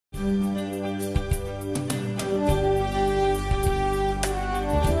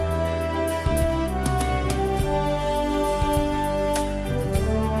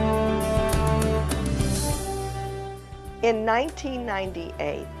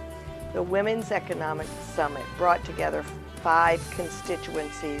1998, the Women's Economic Summit brought together 5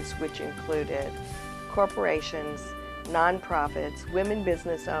 constituencies, which included corporations, nonprofits, women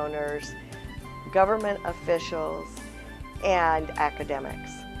business owners, government officials, and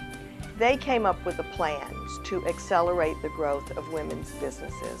academics. They came up with the plans to accelerate the growth of women's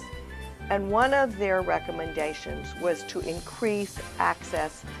businesses. And one of their recommendations was to increase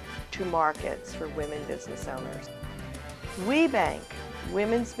access to markets for women business owners. WBENC,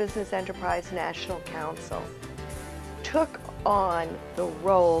 Women's Business Enterprise National Council, took on the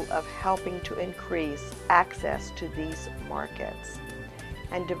role of helping to increase access to these markets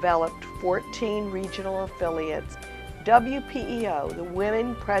and developed 14 regional affiliates. WPEO, the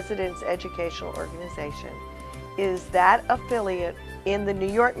Women Presidents Educational Organization, is that affiliate in the New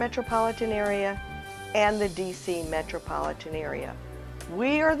York metropolitan area and the DC metropolitan area.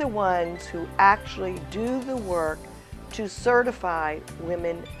 We are the ones who actually do the work to certify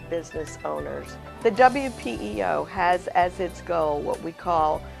women business owners. The WPEO has as its goal what we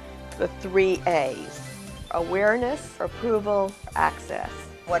call the 3 A's: awareness, approval, access.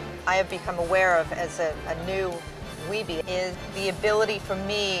 What I have become aware of as a new WEBE is the ability for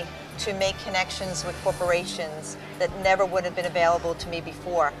me to make connections with corporations that never would have been available to me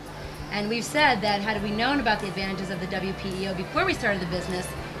before. And we've said that had we known about the advantages of the WPEO before we started the business,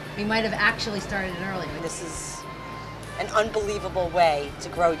 we might have actually started it earlier. This is an unbelievable way to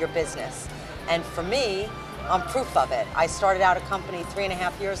grow your business. And for me, I'm proof of it. I started out a company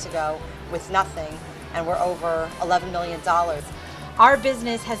 3.5 years ago with nothing, and we're over $11 million. Our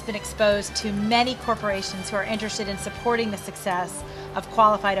business has been exposed to many corporations who are interested in supporting the success of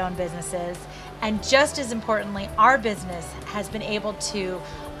qualified-owned businesses, and just as importantly, our business has been able to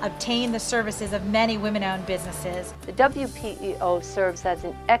obtain the services of many women-owned businesses. The WPEO serves as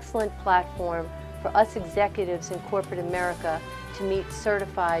an excellent platform for us executives in corporate America to meet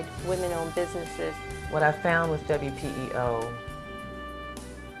certified women-owned businesses. What I found with WPEO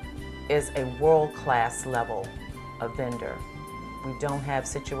is a world-class level of vendor. We don't have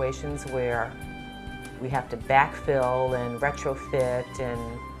situations where we have to backfill and retrofit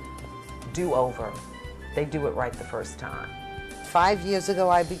and do over. They do it right the first time. 5 years ago,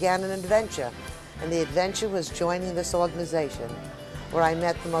 I began an adventure, and the adventure was joining this organization, where I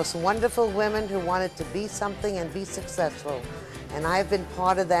met the most wonderful women who wanted to be something and be successful, and I've been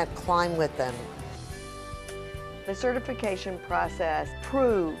part of that climb with them. The certification process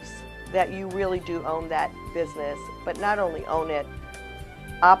proves that you really do own that business, but not only own it,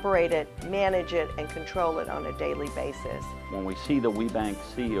 operate it, manage it, and control it on a daily basis. When we see the WBENC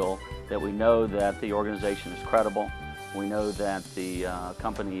seal, that we know that the organization is credible, we know that the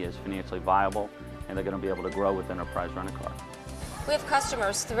company is financially viable, and they're going to be able to grow with Enterprise Rent-A-Car. We have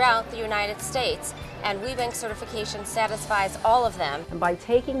customers throughout the United States, and WBENC certification satisfies all of them. And by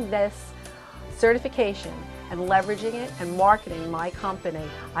taking this certification and leveraging it and marketing my company,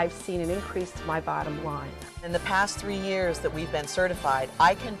 I've seen an increase to my bottom line. In the past 3 years that we've been certified,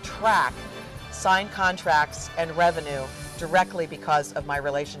 I can track signed contracts and revenue directly because of my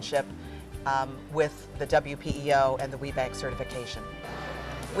relationship with the WPEO and the WBENC certification.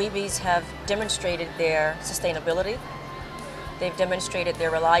 WEBEs have demonstrated their sustainability, they've demonstrated their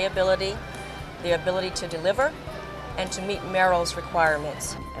reliability, their ability to deliver, and to meet Merrill's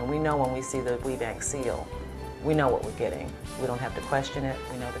requirements. And we know when we see the WBENC seal, we know what we're getting. We don't have to question it,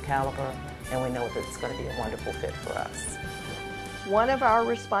 we know the caliber, and we know that it's going to be a wonderful fit for us. One of our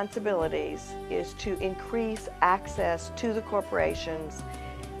responsibilities is to increase access to the corporations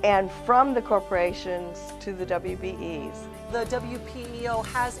and from the corporations to the WBEs. The WPEO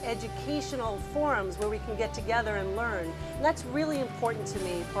has educational forums where we can get together and learn. And that's really important to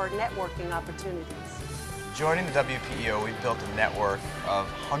me for networking opportunities. Joining the WPEO, we've built a network of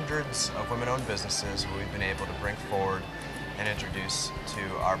hundreds of women-owned businesses who we've been able to bring forward and introduce to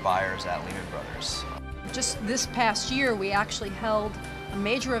our buyers at Lehman Brothers. Just this past year, we actually held a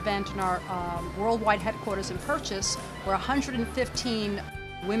major event in our worldwide headquarters in Purchase where 115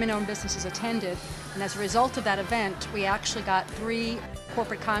 women-owned businesses attended, and as a result of that event, we actually got 3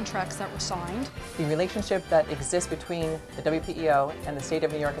 corporate contracts that were signed. The relationship that exists between the WPEO and the State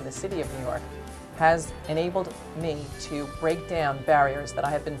of New York and the City of New York has enabled me to break down barriers that I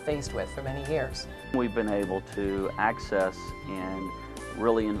have been faced with for many years. We've been able to access and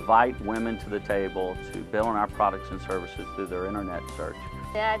really invite women to the table to bid on our products and services through their internet search.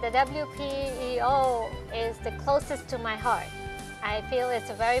 The WPEO is the closest to my heart. I feel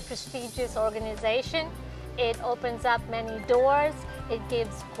it's a very prestigious organization. It opens up many doors. It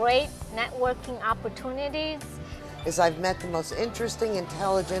gives great networking opportunities. As I've met the most interesting,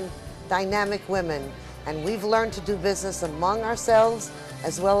 intelligent, dynamic women And we've learned to do business among ourselves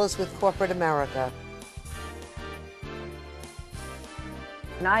as well as with corporate America.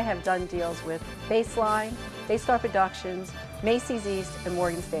 And I have done deals with Baseline, Daystar Productions, Macy's East, and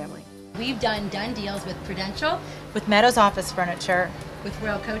Morgan Stanley. We've done deals with Prudential, with Meadows Office Furniture, with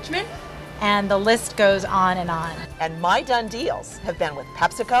Royal Coachman, and the list goes on and on. And my done deals have been with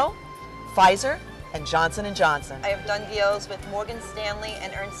PepsiCo, Pfizer, and Johnson & Johnson. I have done deals with Morgan Stanley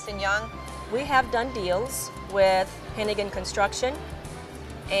and Ernst & Young. We have done deals with Hennigan Construction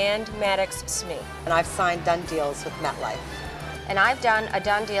and Maddox SME. And I've signed done deals with MetLife. And I've done a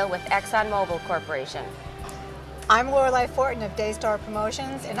done deal with ExxonMobil Corporation. I'm Lorelei Fortin of Daystar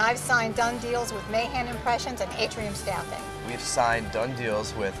Promotions, and I've signed done deals with Mahan Impressions and Atrium Staffing. We've signed done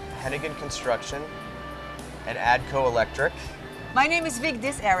deals with Hennigan Construction and Adco Electric. My name is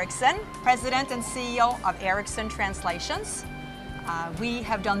Vigdis Eriksson, President and CEO of Eriksson Translations. We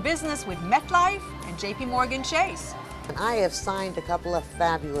have done business with MetLife and JP Morgan Chase. And I have signed a couple of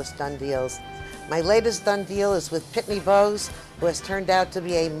fabulous done deals. My latest done deal is with Pitney Bowes, who has turned out to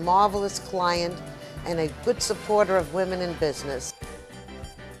be a marvelous client and a good supporter of women in business.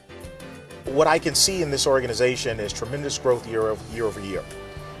 What I can see in this organization is tremendous growth year over year.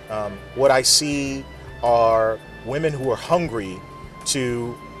 What I see are women who are hungry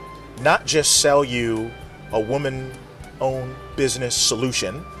to not just sell you a woman-owned business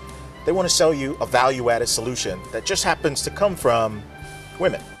solution, they want to sell you a value-added solution that just happens to come from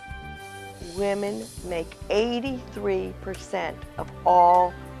women. Women make 83% of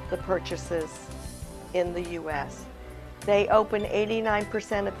all the purchases in the U.S. They open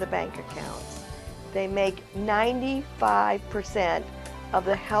 89% of the bank accounts. They make 95% of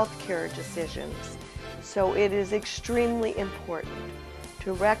the healthcare decisions. So it is extremely important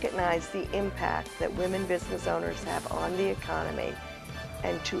to recognize the impact that women business owners have on the economy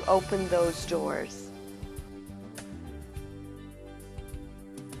and to open those doors.